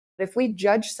If we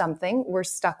judge something, we're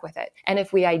stuck with it. And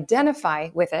if we identify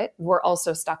with it, we're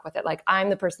also stuck with it. Like,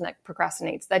 I'm the person that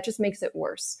procrastinates. That just makes it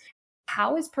worse.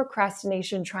 How is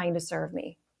procrastination trying to serve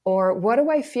me? Or what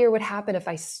do I fear would happen if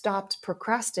I stopped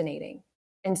procrastinating?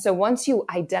 And so once you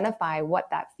identify what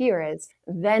that fear is,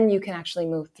 then you can actually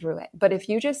move through it. But if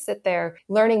you just sit there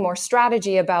learning more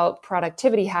strategy about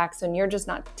productivity hacks and you're just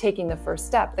not taking the first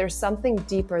step, there's something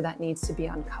deeper that needs to be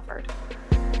uncovered.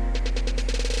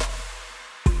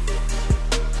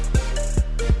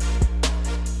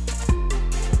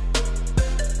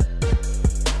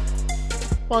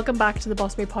 Welcome back to the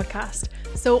Boss Babe podcast.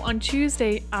 So on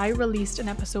Tuesday, I released an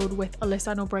episode with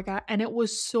Alyssa and Nobriga, and it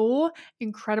was so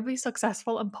incredibly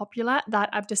successful and popular that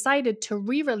I've decided to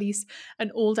re-release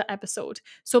an older episode.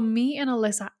 So me and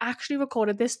Alyssa actually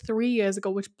recorded this 3 years ago,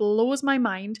 which blows my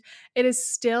mind. It is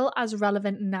still as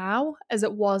relevant now as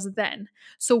it was then.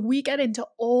 So we get into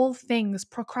all things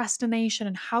procrastination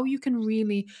and how you can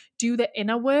really do the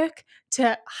inner work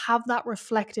to have that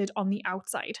reflected on the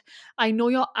outside. I know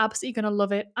you're absolutely going to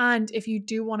love it. And if you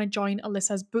do want to join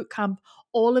Alyssa's bootcamp,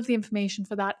 all of the information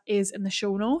for that is in the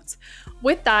show notes.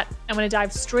 With that, I'm going to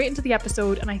dive straight into the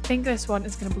episode, and I think this one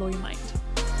is going to blow your mind.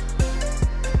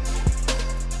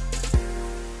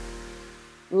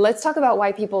 Let's talk about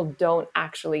why people don't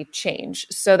actually change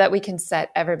so that we can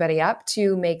set everybody up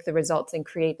to make the results and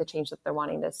create the change that they're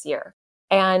wanting this year.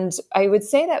 And I would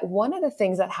say that one of the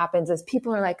things that happens is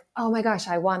people are like, oh my gosh,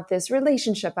 I want this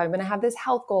relationship. I'm going to have this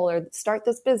health goal or start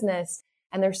this business.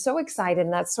 And they're so excited.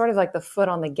 And that's sort of like the foot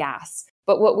on the gas.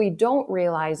 But what we don't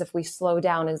realize if we slow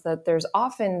down is that there's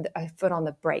often a foot on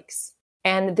the brakes.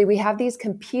 And we have these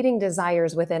competing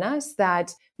desires within us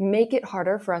that make it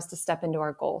harder for us to step into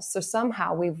our goals. So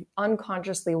somehow we've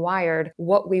unconsciously wired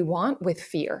what we want with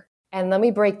fear. And let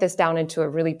me break this down into a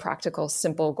really practical,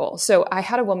 simple goal. So I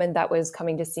had a woman that was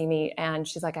coming to see me and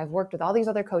she's like, I've worked with all these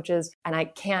other coaches and I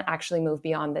can't actually move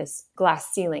beyond this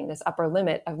glass ceiling, this upper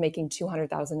limit of making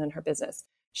 $200,000 in her business.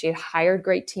 She had hired a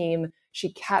great team.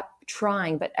 She kept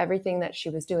trying, but everything that she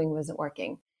was doing wasn't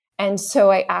working. And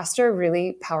so I asked her a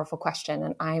really powerful question,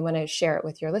 and I want to share it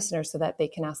with your listeners so that they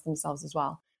can ask themselves as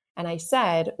well. And I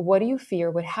said, what do you fear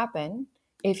would happen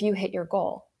if you hit your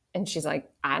goal? And she's like,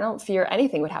 I don't fear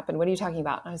anything would happen. What are you talking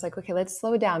about? And I was like, okay, let's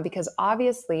slow down, because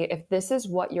obviously if this is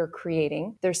what you're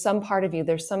creating, there's some part of you,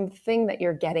 there's something that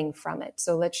you're getting from it.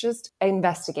 So let's just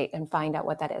investigate and find out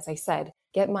what that is. I said,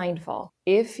 get mindful.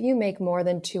 If you make more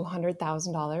than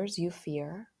 $200,000, you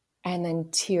fear. And then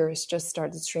tears just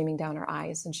started streaming down her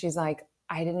eyes. And she's like,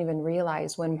 I didn't even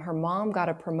realize when her mom got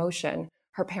a promotion,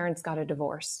 her parents got a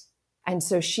divorce. And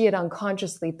so she had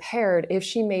unconsciously paired, if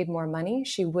she made more money,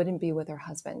 she wouldn't be with her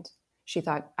husband. She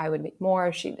thought, I would make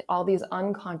more. All these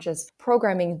unconscious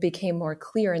programming became more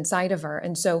clear inside of her.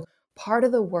 And so part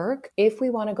of the work, if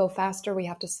we want to go faster, we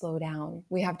have to slow down.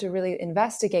 We have to really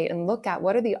investigate and look at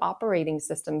what are the operating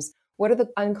systems, what are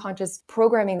the unconscious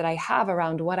programming that I have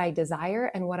around what I desire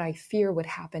and what I fear would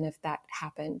happen if that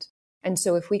happened. And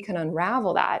so if we can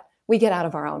unravel that, we get out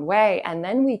of our own way, and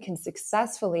then we can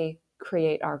successfully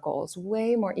create our goals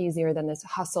way more easier than this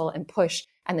hustle and push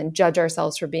and then judge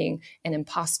ourselves for being an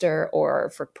imposter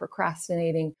or for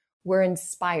procrastinating. We're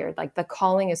inspired, like the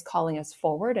calling is calling us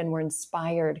forward, and we're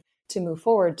inspired to move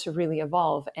forward, to really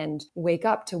evolve and wake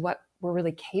up to what we're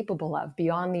really capable of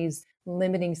beyond these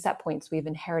limiting set points we've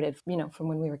inherited, from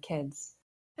when we were kids.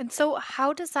 And so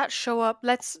how does that show up?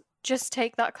 Let's just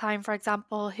take that client, for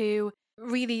example, who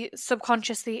really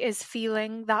subconsciously is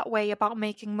feeling that way about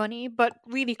making money, but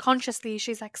really consciously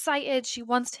she's excited, she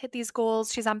wants to hit these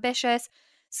goals, she's ambitious.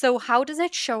 So how does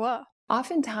it show up?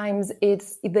 Oftentimes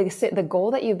it's the goal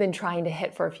that you've been trying to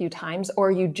hit for a few times, or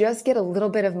you just get a little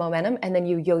bit of momentum and then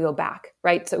you yo-yo back,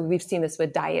 right? So we've seen this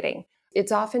with dieting.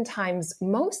 It's oftentimes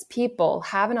most people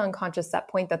have an unconscious set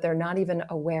point that they're not even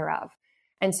aware of.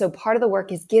 And so part of the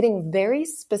work is getting very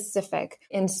specific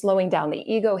and slowing down.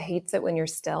 The ego hates it when you're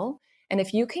still. And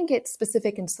if you can get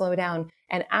specific and slow down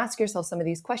and ask yourself some of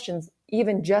these questions,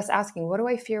 even just asking, what do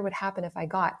I fear would happen if I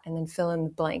got, and then fill in the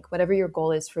blank, whatever your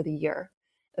goal is for the year,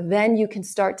 then you can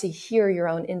start to hear your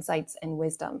own insights and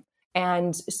wisdom.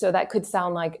 And so that could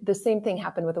sound like the same thing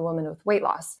happened with a woman with weight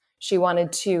loss. She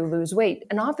wanted to lose weight.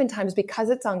 And oftentimes, because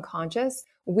it's unconscious,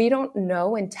 we don't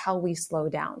know until we slow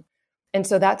down. And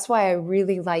so that's why I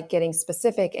really like getting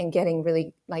specific and getting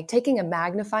really like taking a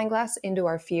magnifying glass into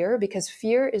our fear, because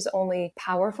fear is only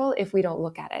powerful if we don't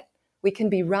look at it. We can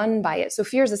be run by it. So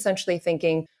fear is essentially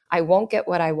thinking, I won't get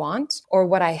what I want, or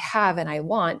what I have and I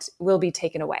want will be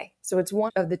taken away. So it's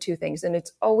one of the two things, and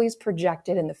it's always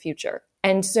projected in the future.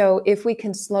 And so if we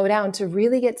can slow down to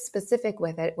really get specific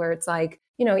with it, where it's like,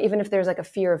 even if there's like a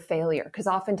fear of failure, because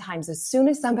oftentimes as soon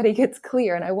as somebody gets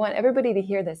clear, and I want everybody to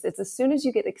hear this, it's as soon as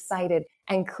you get excited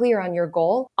and clear on your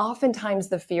goal, oftentimes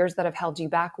the fears that have held you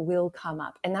back will come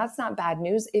up. And that's not bad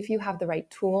news if you have the right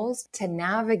tools to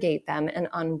navigate them and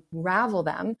unravel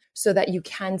them so that you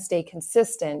can stay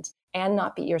consistent and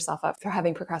not beat yourself up for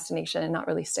having procrastination and not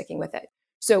really sticking with it.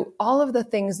 So all of the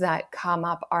things that come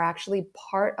up are actually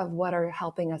part of what are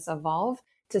helping us evolve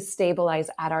to stabilize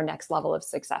at our next level of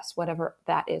success, whatever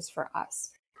that is for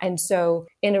us. And so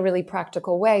in a really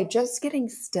practical way, just getting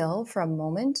still for a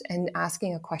moment and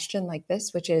asking a question like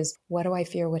this, which is, what do I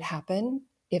fear would happen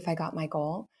if I got my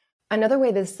goal? Another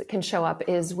way this can show up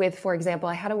is with, for example,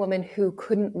 I had a woman who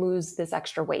couldn't lose this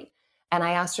extra weight. And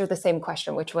I asked her the same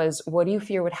question, which was, what do you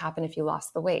fear would happen if you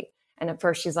lost the weight? And at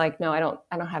first she's like, no, I don't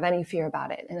have any fear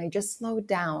about it. And I just slowed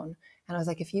down and I was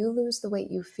like, if you lose the weight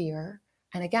you fear.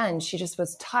 And again, she just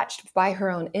was touched by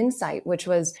her own insight, which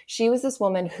was, she was this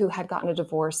woman who had gotten a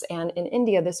divorce. And in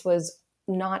India, this was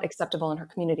not acceptable in her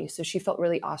community. So she felt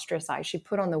really ostracized. She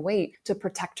put on the weight to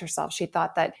protect herself. She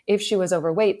thought that if she was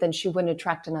overweight, then she wouldn't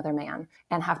attract another man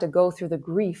and have to go through the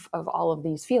grief of all of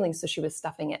these feelings. So she was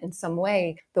stuffing it in some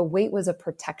way. The weight was a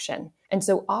protection. And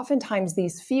so oftentimes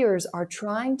these fears are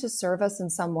trying to serve us in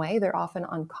some way. They're often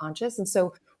unconscious. And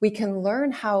so we can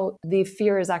learn how the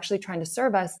fear is actually trying to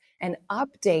serve us and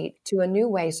update to a new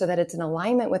way so that it's in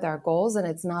alignment with our goals and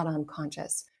it's not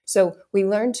unconscious. So we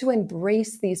learn to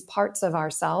embrace these parts of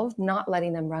ourselves, not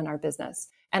letting them run our business.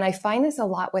 And I find this a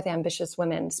lot with ambitious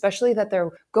women, especially that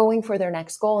they're going for their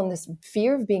next goal and this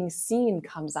fear of being seen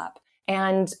comes up,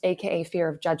 and AKA fear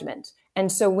of judgment.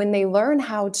 And so when they learn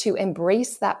how to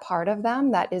embrace that part of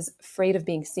them that is afraid of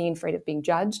being seen, afraid of being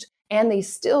judged, and they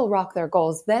still rock their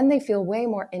goals, then they feel way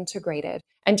more integrated.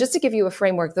 And just to give you a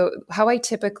framework, how I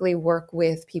typically work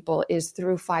with people is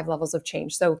through 5 levels of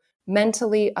change. So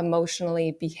mentally,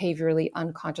 emotionally, behaviorally,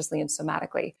 unconsciously, and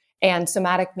somatically. And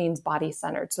somatic means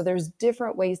body-centered. So there's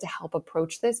different ways to help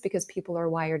approach this because people are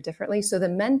wired differently. So the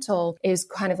mental is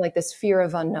kind of like this fear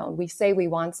of unknown. We say we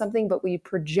want something, but we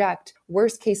project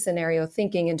worst case scenario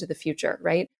thinking into the future,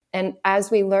 right? And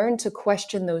as we learn to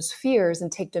question those fears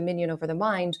and take dominion over the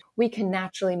mind, we can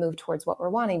naturally move towards what we're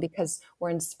wanting because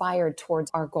we're inspired towards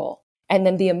our goal. And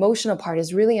then the emotional part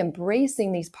is really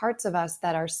embracing these parts of us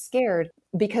that are scared,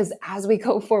 because as we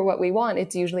go for what we want,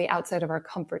 it's usually outside of our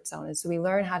comfort zone. And so we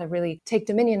learn how to really take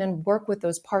dominion and work with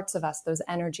those parts of us, those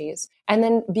energies. And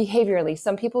then behaviorally,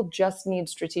 some people just need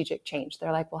strategic change.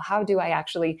 They're like, well, how do I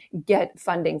actually get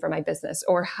funding for my business?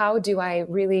 Or how do I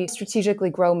really strategically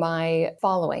grow my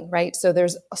following, right? So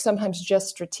there's sometimes just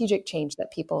strategic change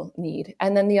that people need.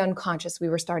 And then the unconscious we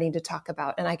were starting to talk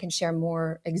about, and I can share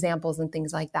more examples and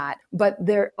things like that. But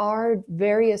there are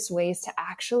various ways to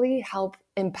actually help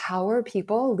empower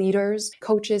people, leaders,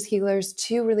 coaches, healers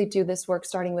to really do this work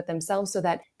starting with themselves so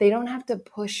that they don't have to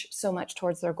push so much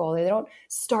towards their goal. They don't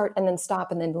start and then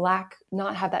stop and then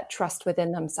not have that trust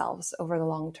within themselves over the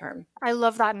long term. I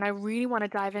love that. And I really want to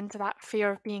dive into that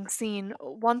fear of being seen.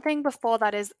 One thing before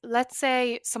that is, let's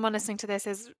say someone listening to this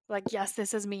is like, yes,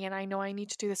 this is me and I know I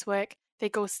need to do this work. They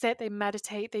go sit, they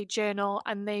meditate, they journal,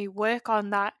 and they work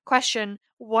on that question,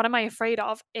 what am I afraid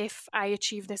of if I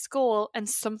achieve this goal and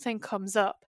something comes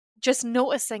up? Just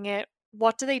noticing it,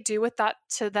 what do they do with that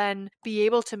to then be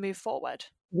able to move forward?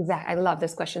 Exactly. I love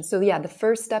this question. So yeah, the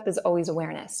first step is always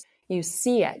awareness. You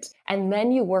see it, and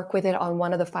then you work with it on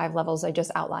one of the 5 levels I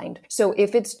just outlined. So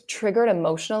if it's triggered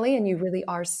emotionally and you really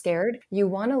are scared, you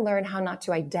want to learn how not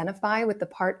to identify with the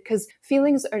part, because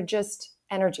feelings are just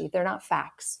energy. They're not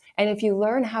facts. And if you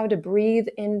learn how to breathe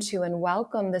into and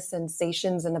welcome the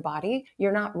sensations in the body,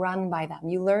 you're not run by them.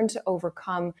 You learn to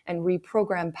overcome and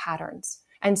reprogram patterns.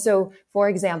 And so, for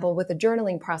example, with the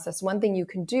journaling process, one thing you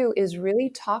can do is really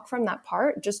talk from that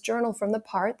part, just journal from the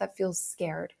part that feels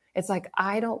scared. It's like,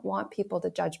 I don't want people to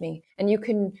judge me. And you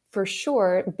can, for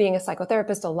sure, being a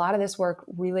psychotherapist, a lot of this work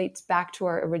relates back to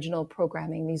our original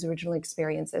programming, these original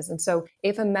experiences. And so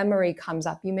if a memory comes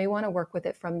up, you may want to work with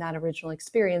it from that original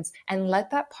experience and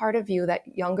let that part of you, that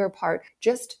younger part,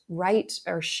 just write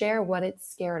or share what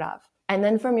it's scared of. And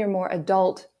then from your more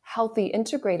adult, healthy,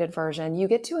 integrated version, you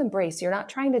get to embrace. You're not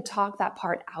trying to talk that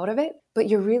part out of it, but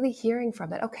you're really hearing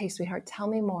from it. Okay, sweetheart, tell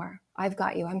me more. I've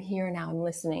got you. I'm here now. I'm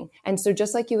listening. And so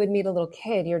just like you would meet a little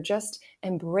kid, you're just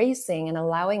embracing and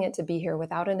allowing it to be here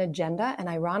without an agenda. And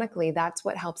ironically, that's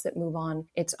what helps it move on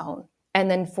its own.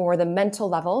 And then for the mental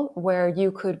level, where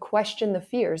you could question the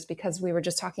fears, because we were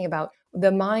just talking about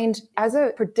the mind as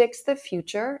it predicts the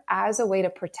future as a way to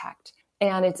protect.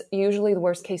 And it's usually the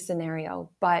worst case scenario.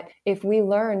 But if we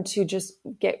learn to just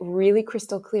get really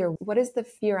crystal clear, what is the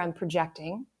fear I'm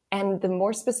projecting? And the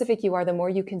more specific you are, the more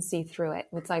you can see through it.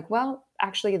 It's like, well,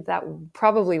 actually, that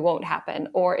probably won't happen.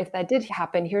 Or if that did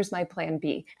happen, here's my plan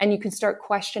B. And you can start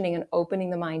questioning and opening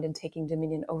the mind and taking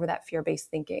dominion over that fear-based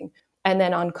thinking. And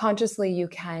then unconsciously you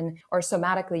can, or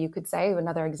somatically you could say,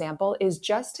 another example is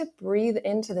just to breathe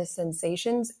into the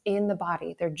sensations in the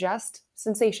body. They're just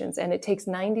sensations. And it takes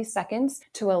 90 seconds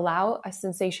to allow a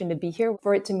sensation to be here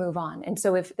for it to move on. And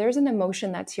so if there's an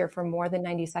emotion that's here for more than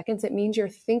 90 seconds, it means you're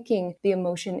thinking the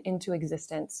emotion into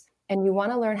existence. And you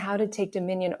want to learn how to take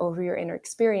dominion over your inner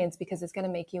experience, because it's going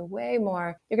to make you way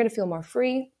more, you're going to feel more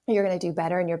free. You're going to do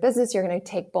better in your business. You're going to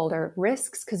take bolder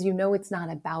risks because you know it's not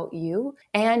about you.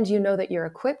 And you know that you're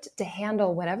equipped to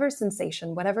handle whatever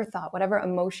sensation, whatever thought, whatever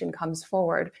emotion comes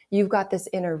forward. You've got this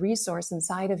inner resource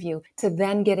inside of you to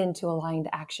then get into aligned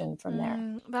action from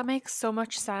there. That makes so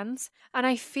much sense. And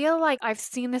I feel like I've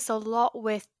seen this a lot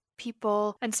with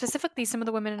people, and specifically some of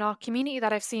the women in our community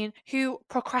that I've seen who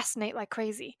procrastinate like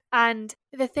crazy. And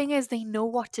the thing is, they know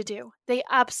what to do. They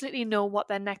absolutely know what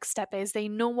their next step is. They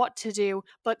know what to do,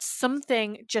 but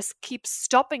something just keeps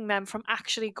stopping them from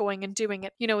actually going and doing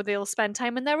it. You know, they'll spend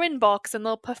time in their inbox and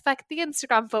they'll perfect the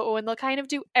Instagram photo and they'll kind of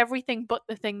do everything but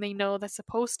the thing they know they're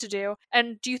supposed to do.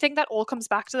 And do you think that all comes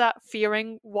back to that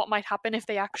fearing what might happen if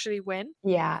they actually win?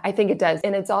 Yeah, I think it does.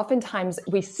 And it's oftentimes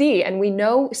we see and we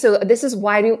know. So this is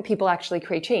why do people actually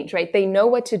create change, right? They know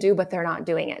what to do, but they're not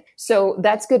doing it. So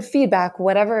that's good feedback.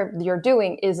 Whatever you're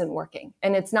doing isn't working,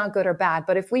 and it's not good or bad.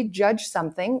 But if we judge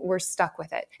something, we're stuck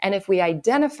with it. And if we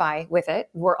identify with it,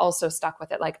 we're also stuck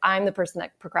with it. Like, I'm the person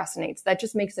that procrastinates. That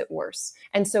just makes it worse.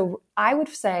 And so I would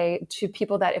say to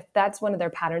people that if that's one of their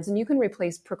patterns, and you can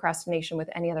replace procrastination with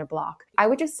any other block, I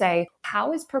would just say,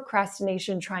 how is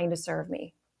procrastination trying to serve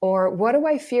me? Or what do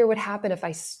I fear would happen if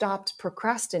I stopped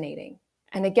procrastinating?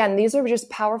 And again, these are just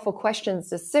powerful questions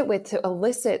to sit with to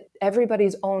elicit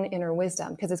everybody's own inner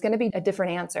wisdom, because it's going to be a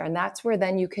different answer. And that's where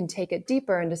then you can take it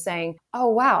deeper into saying, oh,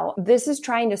 wow, this is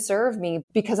trying to serve me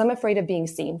because I'm afraid of being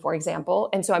seen, for example.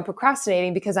 And so I'm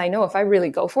procrastinating because I know if I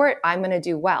really go for it, I'm going to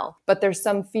do well. But there's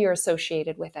some fear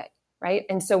associated with it. Right?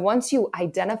 And so once you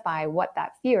identify what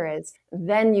that fear is,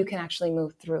 then you can actually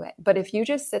move through it. But if you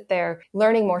just sit there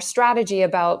learning more strategy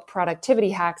about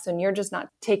productivity hacks and you're just not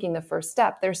taking the first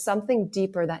step, there's something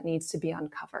deeper that needs to be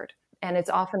uncovered. And it's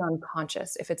often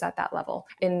unconscious if it's at that level.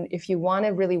 And if you want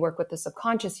to really work with the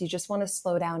subconscious, you just want to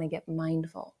slow down and get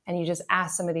mindful. And you just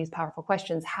ask some of these powerful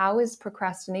questions. How is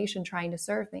procrastination trying to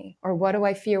serve me? Or what do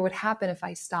I fear would happen if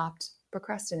I stopped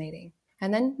procrastinating?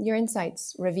 And then your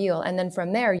insights reveal. And then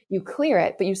from there, you clear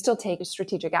it, but you still take a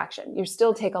strategic action. You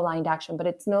still take aligned action, but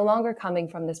it's no longer coming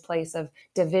from this place of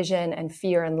division and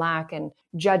fear and lack and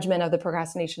judgment of the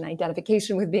procrastination,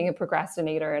 identification with being a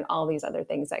procrastinator, and all these other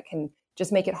things that can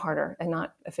just make it harder and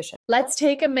not efficient. Let's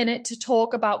take a minute to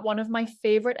talk about one of my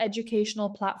favorite educational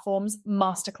platforms,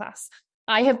 Masterclass.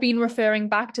 I have been referring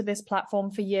back to this platform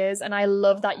for years, and I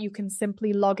love that you can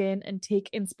simply log in and take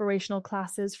inspirational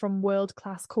classes from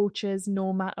world-class coaches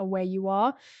no matter where you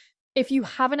are. If you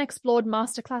haven't explored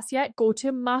Masterclass yet, go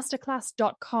to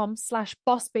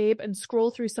masterclass.com/bossbabe and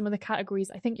scroll through some of the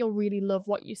categories. I think you'll really love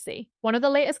what you see. One of the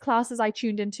latest classes I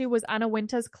tuned into was Anna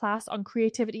Wintour's class on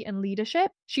creativity and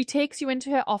leadership. She takes you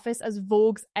into her office as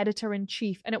Vogue's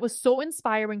editor-in-chief, and it was so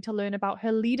inspiring to learn about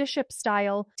her leadership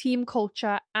style, team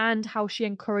culture, and how she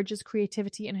encourages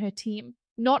creativity in her team.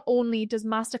 Not only does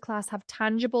Masterclass have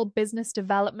tangible business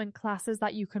development classes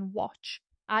that you can watch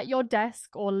at your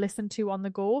desk or listen to on the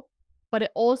go, but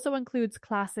it also includes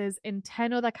classes in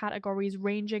 10 other categories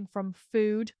ranging from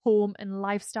food, home and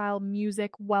lifestyle,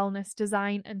 music, wellness,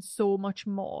 design, and so much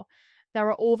more. There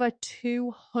are over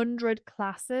 200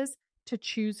 classes to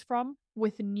choose from,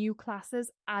 with new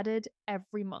classes added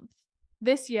every month.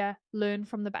 This year, learn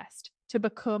from the best to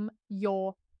become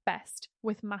your best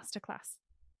with Masterclass.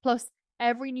 Plus,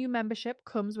 every new membership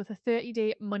comes with a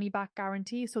 30-day money-back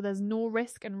guarantee, so there's no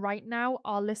risk. And right now,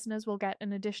 our listeners will get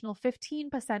an additional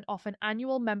 15% off an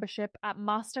annual membership at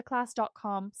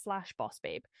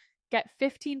masterclass.com/bossbabe. Get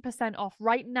 15% off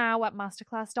right now at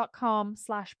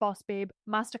masterclass.com/bossbabe,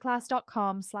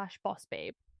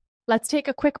 masterclass.com/bossbabe. Let's take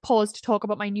a quick pause to talk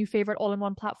about my new favorite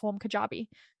all-in-one platform, Kajabi.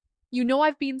 You know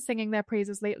I've been singing their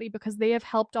praises lately because they have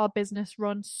helped our business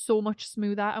run so much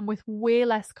smoother and with way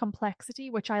less complexity,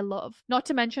 which I love. Not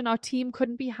to mention our team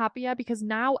couldn't be happier because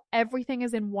now everything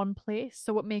is in one place,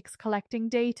 so it makes collecting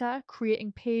data,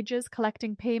 creating pages,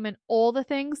 collecting payment, all the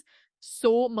things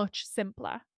so much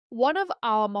simpler. One of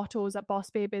our mottos at Boss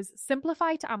Babe is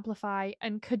simplify to amplify,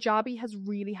 and Kajabi has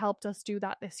really helped us do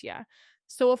that this year.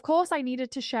 So of course I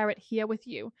needed to share it here with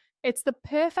you. It's the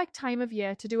perfect time of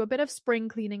year to do a bit of spring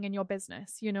cleaning in your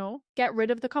business, Get rid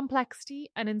of the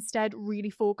complexity and instead really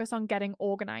focus on getting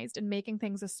organized and making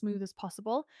things as smooth as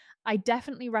possible. I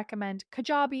definitely recommend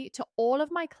Kajabi to all of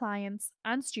my clients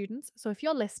and students. So if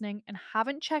you're listening and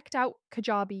haven't checked out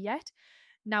Kajabi yet,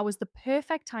 now is the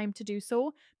perfect time to do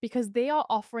so because they are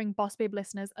offering Boss Babe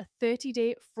listeners a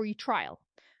 30-day free trial.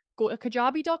 Go to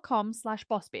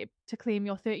kajabi.com/bossbabe to claim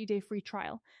your 30-day free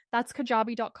trial. That's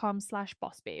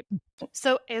kajabi.com/bossbabe.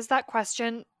 So is that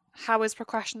question, how is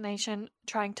procrastination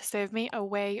trying to serve me, a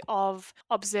way of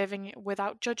observing it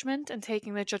without judgment and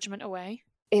taking the judgment away?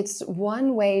 It's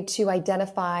one way to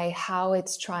identify how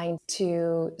it's trying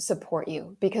to support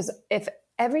you. Because if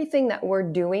everything that we're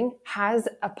doing has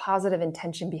a positive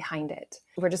intention behind it,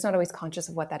 we're just not always conscious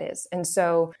of what that is. And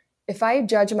so if I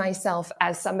judge myself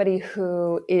as somebody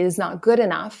who is not good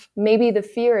enough, maybe the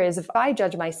fear is if I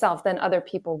judge myself, then other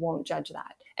people won't judge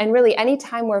that. And really,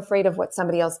 anytime we're afraid of what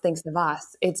somebody else thinks of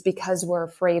us, it's because we're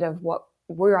afraid of what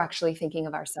we're actually thinking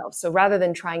of ourselves. So rather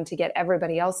than trying to get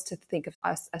everybody else to think of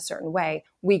us a certain way,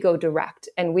 we go direct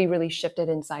and we really shift it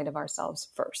inside of ourselves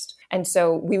first. And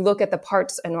so we look at the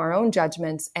parts in our own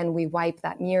judgments and we wipe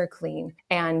that mirror clean.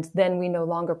 And then we no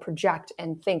longer project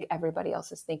and think everybody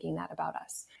else is thinking that about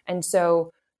us. And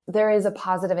so there is a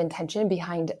positive intention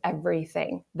behind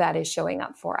everything that is showing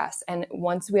up for us. And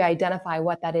once we identify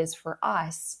what that is for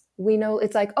us, we know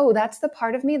it's like, oh, that's the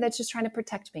part of me that's just trying to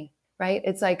protect me. Right?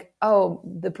 It's like, oh,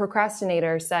 the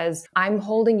procrastinator says, I'm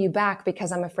holding you back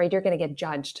because I'm afraid you're going to get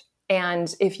judged.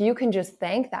 And if you can just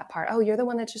thank that part, oh, you're the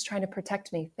one that's just trying to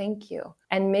protect me. Thank you.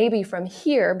 And maybe from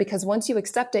here, because once you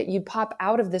accept it, you pop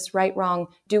out of this right, wrong,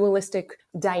 dualistic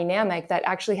dynamic that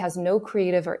actually has no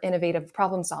creative or innovative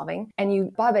problem solving. And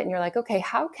you love it. And you're like, okay,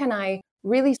 how can I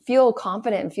really feel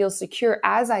confident and feel secure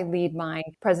as I lead my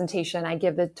presentation, I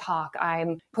give the talk,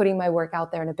 I'm putting my work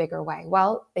out there in a bigger way?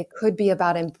 Well, it could be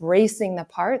about embracing the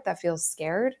part that feels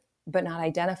scared, but not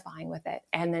identifying with it,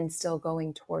 and then still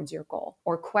going towards your goal,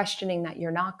 or questioning that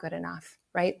you're not good enough,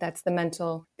 right? That's the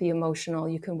mental, the emotional.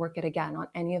 You can work it again on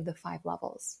any of the 5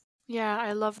 levels. Yeah,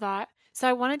 I love that. So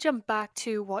I want to jump back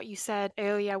to what you said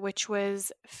earlier, which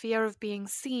was fear of being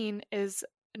seen is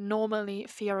normally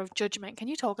fear of judgment. Can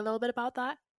you talk a little bit about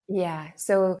that? Yeah.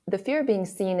 So the fear of being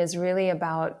seen is really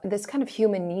about this kind of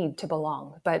human need to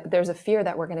belong, but there's a fear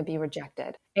that we're going to be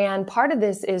rejected. And part of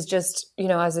this is just,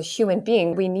 as a human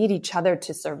being, we need each other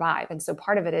to survive. And so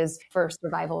part of it is for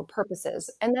survival purposes.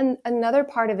 And then another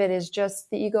part of it is just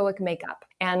the egoic makeup.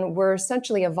 And we're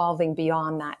essentially evolving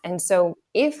beyond that. And so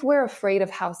if we're afraid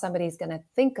of how somebody's going to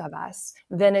think of us,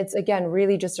 then it's, again,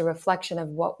 really just a reflection of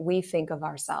what we think of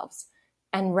ourselves.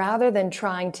 And rather than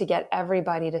trying to get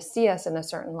everybody to see us in a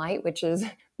certain light, which is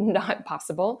not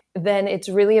possible, then it's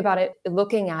really about it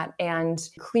looking at and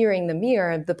clearing the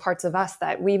mirror, the parts of us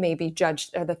that we may be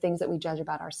judged, or the things that we judge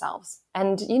about ourselves.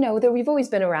 And, that we've always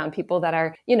been around people that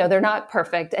are, they're not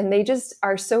perfect and they just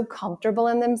are so comfortable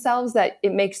in themselves that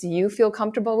it makes you feel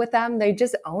comfortable with them. They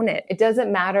just own it. It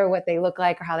doesn't matter what they look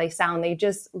like or how they sound. They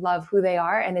just love who they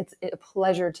are. And it's a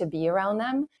pleasure to be around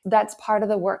them. That's part of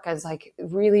the work, is like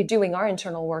really doing our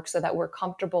internal work so that we're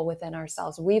comfortable within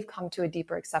ourselves. We've come to a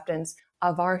deeper acceptance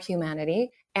of our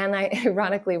humanity. And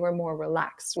ironically, we're more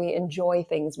relaxed. We enjoy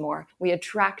things more. We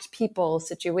attract people,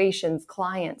 situations,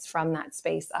 clients from that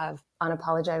space of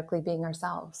unapologetically being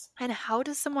ourselves. And how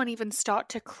does someone even start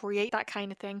to create that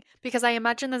kind of thing? Because I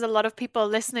imagine there's a lot of people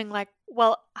listening like,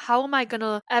 well, how am I going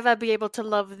to ever be able to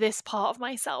love this part of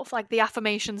myself? Like the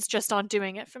affirmations just aren't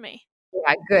doing it for me.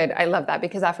 Yeah, good. I love that,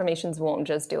 because affirmations won't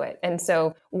just do it. And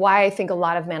so why I think a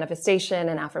lot of manifestation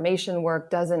and affirmation work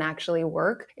doesn't actually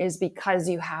work is because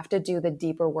you have to do the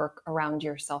deeper work around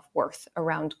your self-worth,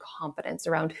 around confidence,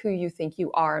 around who you think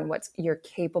you are and what you're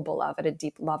capable of at a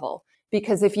deep level.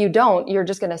 Because if you don't, you're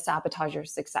just going to sabotage your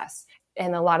success.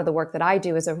 And a lot of the work that I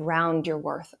do is around your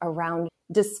worth, around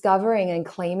discovering and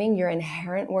claiming your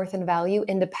inherent worth and value,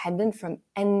 independent from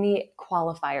any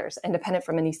qualifiers, independent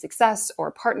from any success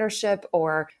or partnership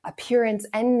or appearance,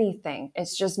 anything.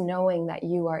 It's just knowing that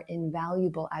you are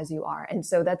invaluable as you are. And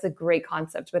so that's a great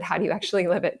concept, but how do you actually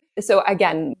live it? So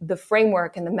again, the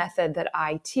framework and the method that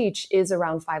I teach is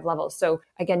around 5 levels. So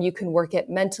again, you can work it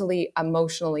mentally,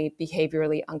 emotionally,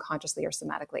 behaviorally, unconsciously, or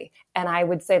somatically. And I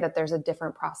would say that there's a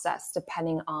different process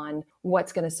depending on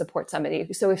what's going to support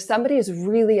somebody. So if somebody is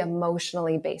really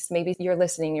emotionally based, maybe you're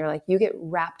listening, you're like, you get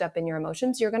wrapped up in your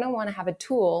emotions, you're going to want to have a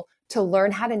tool to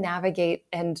learn how to navigate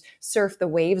and surf the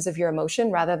waves of your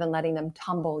emotion rather than letting them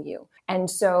tumble you. And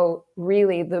so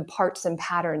really the parts and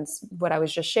patterns, what I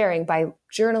was just sharing, by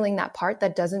journaling that part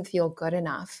that doesn't feel good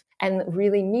enough and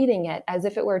really meeting it as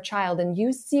if it were a child, and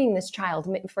you seeing this child,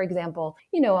 for example,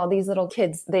 all these little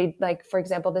kids, they like, for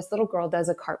example, this little girl does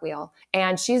a cartwheel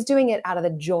and she's doing it out of the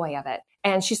joy of it.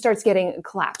 And she starts getting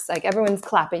claps, like everyone's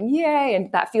clapping, yay,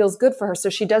 and that feels good for her. So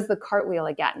she does the cartwheel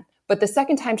again. But the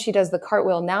second time she does the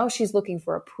cartwheel, now she's looking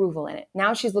for approval in it.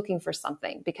 Now she's looking for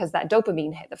something because that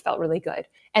dopamine hit that felt really good.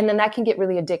 And then that can get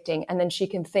really addicting. And then she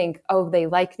can think, oh, they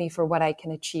like me for what I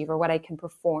can achieve or what I can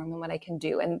perform and what I can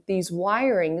do. And these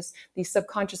wirings, these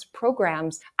subconscious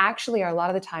programs actually are a lot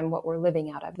of the time what we're living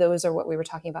out of. Those are what we were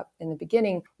talking about in the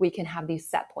beginning. We can have these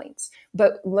set points.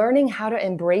 But learning how to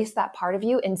embrace that part of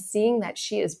you and seeing that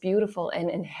she is beautiful and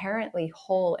inherently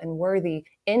whole and worthy,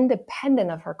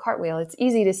 independent of her cartwheel. It's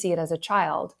easy to see it as a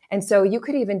child. And so you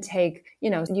could even take,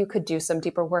 you could do some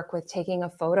deeper work with taking a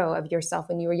photo of yourself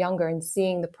when you were younger and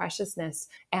seeing the preciousness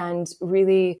and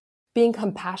really being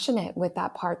compassionate with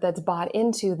that part that's bought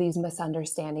into these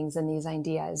misunderstandings and these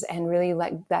ideas, and really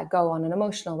let that go on an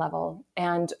emotional level.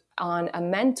 And on a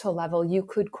mental level, you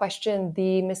could question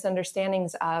the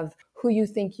misunderstandings of who you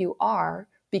think you are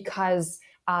because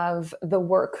of the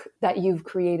work that you've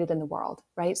created in the world,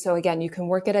 right? So again, you can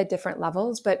work it at different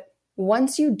levels, but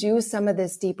once you do some of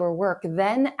this deeper work,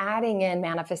 then adding in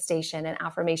manifestation and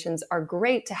affirmations are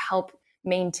great to help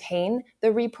maintain the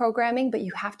reprogramming, but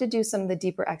you have to do some of the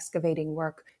deeper excavating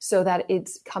work so that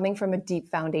it's coming from a deep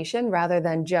foundation rather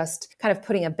than just kind of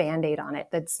putting a Band-Aid on it.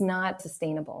 That's not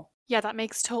sustainable. Yeah, that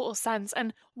makes total sense.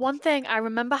 And one thing, I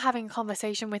remember having a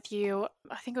conversation with you,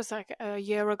 I think it was like a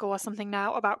year ago or something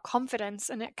now, about confidence,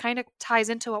 and it kind of ties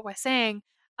into what we're saying.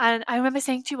 And I remember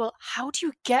saying to you, well, how do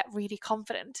you get really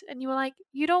confident? And you were like,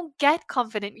 you don't get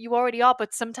confident, you already are,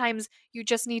 but sometimes you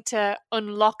just need to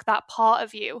unlock that part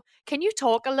of you. Can you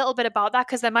talk a little bit about that?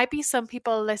 Because there might be some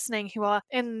people listening who are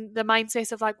in the mind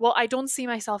space of like, well, I don't see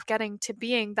myself getting to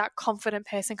being that confident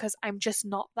person because I'm just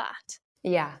not that.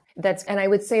 Yeah, and I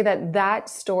would say that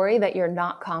story that you're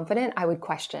not confident, I would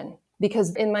question.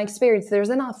 Because in my experience, there's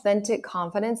an authentic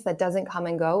confidence that doesn't come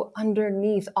and go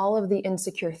underneath all of the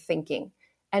insecure thinking.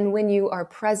 And when you are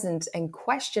present and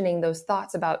questioning those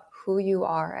thoughts about who you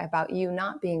are, about you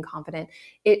not being confident,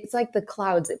 it's like the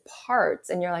clouds, it parts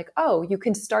and you're like, oh, you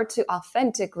can start to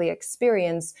authentically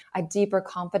experience a deeper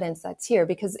confidence that's here.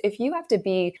 Because if you have to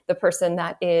be the person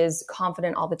that is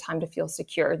confident all the time to feel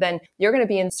secure, then you're going to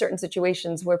be in certain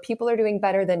situations where people are doing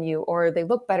better than you, or they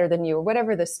look better than you, or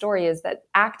whatever the story is that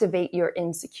activate your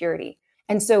insecurity.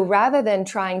 And so rather than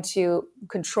trying to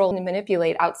control and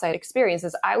manipulate outside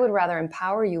experiences, I would rather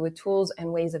empower you with tools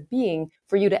and ways of being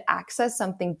for you to access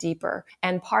something deeper.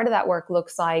 And part of that work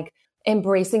looks like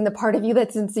embracing the part of you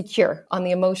that's insecure on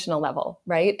the emotional level,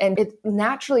 right? And it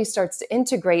naturally starts to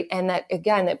integrate. And that,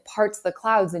 again, it parts the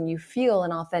clouds and you feel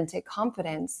an authentic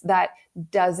confidence that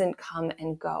doesn't come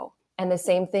and go. And the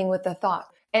same thing with the thought.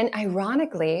 And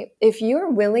ironically, if you're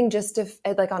willing just to,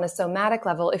 like on a somatic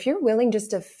level, if you're willing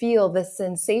just to feel the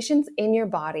sensations in your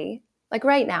body, like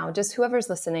right now, just whoever's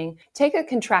listening, take a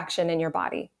contraction in your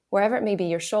body, wherever it may be,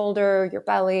 your shoulder, your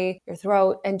belly, your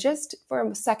throat, and just for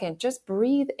a second, just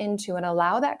breathe into and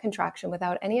allow that contraction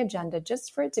without any agenda,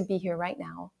 just for it to be here right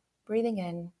now. Breathing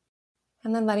in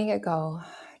and then letting it go.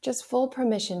 Just full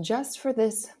permission, just for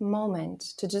this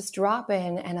moment, to just drop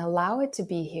in and allow it to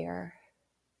be here.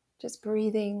 Just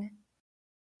breathing,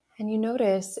 and you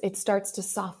notice it starts to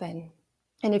soften.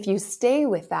 And if you stay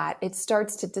with that, it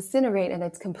starts to disintegrate and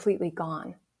it's completely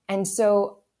gone. And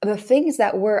so the things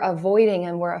that we're avoiding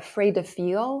and we're afraid to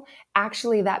feel,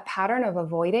 actually that pattern of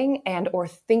avoiding and or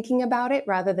thinking about it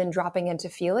rather than dropping in to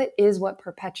feel it is what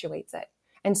perpetuates it.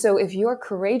 And so if you're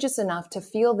courageous enough to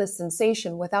feel this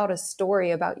sensation without a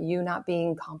story about you not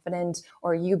being confident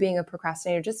or you being a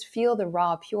procrastinator, just feel the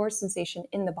raw, pure sensation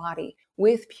in the body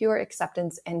with pure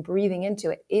acceptance and breathing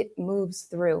into it, it moves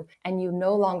through and you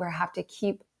no longer have to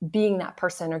keep being that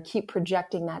person or keep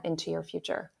projecting that into your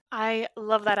future. I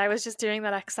love that. I was just doing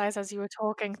that exercise as you were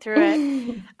talking through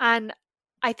it. And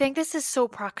I think this is so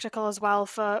practical as well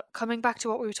for coming back to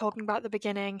what we were talking about at the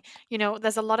beginning. You know,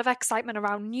 there's a lot of excitement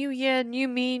around new year, new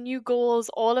me, new goals,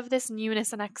 all of this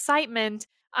newness and excitement.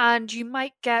 And you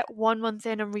might get 1 month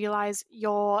in and realize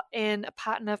you're in a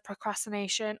pattern of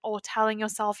procrastination or telling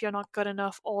yourself you're not good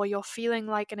enough or you're feeling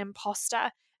like an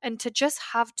imposter. And to just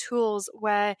have tools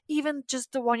where even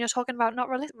just the one you're talking about, not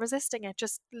resisting it,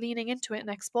 just leaning into it and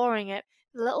exploring it,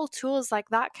 little tools like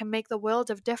that can make the world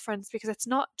of difference, because it's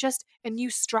not just a new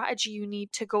strategy you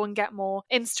need to go and get more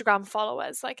Instagram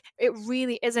followers. Like, it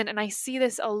really isn't. And I see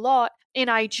this a lot in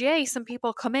IGA. Some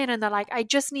people come in and they're like, I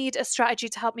just need a strategy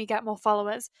to help me get more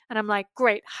followers. And I'm like,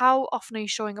 great, how often are you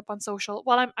showing up on social?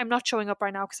 Well, I'm not showing up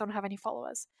right now because I don't have any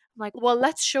followers. I'm like, well,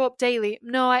 let's show up daily.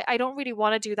 No, I don't really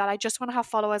want to do that. I just want to have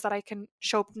followers that I can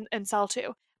show up and sell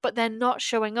to. But then not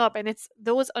showing up. And it's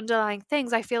those underlying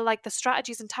things. I feel like the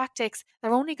strategies and tactics,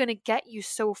 they're only going to get you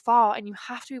so far, and you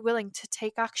have to be willing to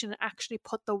take action and actually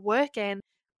put the work in.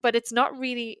 But it's not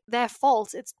really their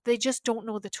fault. It's they just don't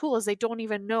know the tools. They don't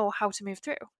even know how to move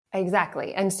through.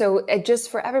 Exactly. And so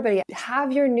just for everybody,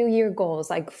 have your New Year goals,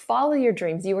 like follow your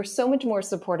dreams. You are so much more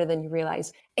supported than you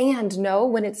realize. And know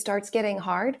when it starts getting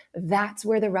hard, that's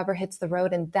where the rubber hits the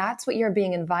road. And that's what you're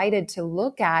being invited to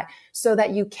look at so that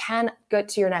you can get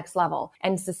to your next level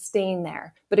and sustain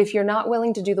there. But if you're not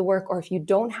willing to do the work, or if you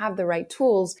don't have the right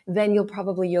tools, then you'll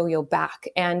probably yo-yo back.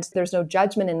 And there's no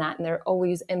judgment in that. And there are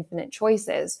always infinite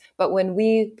choices. But when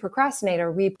we procrastinate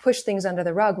or we push things under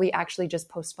the rug, we actually just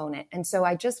postpone it. And so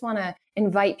I just want to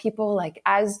invite people, like,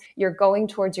 as you're going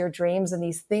towards your dreams and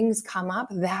these things come up,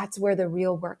 that's where the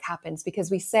real work happens. Because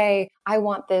we say, I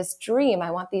want this dream,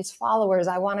 I want these followers,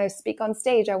 I want to speak on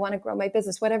stage, I want to grow my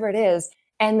business, whatever it is.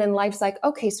 And then life's like,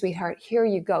 okay, sweetheart, here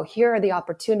you go. Here are the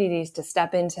opportunities to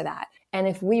step into that. And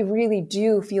if we really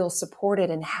do feel supported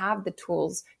and have the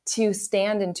tools to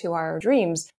stand into our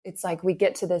dreams, it's like we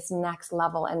get to this next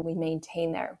level and we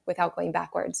maintain there without going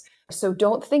backwards. So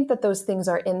don't think that those things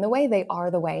are in the way. They are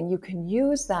the way, and you can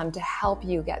use them to help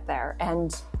you get there.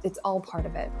 And it's all part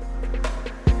of it.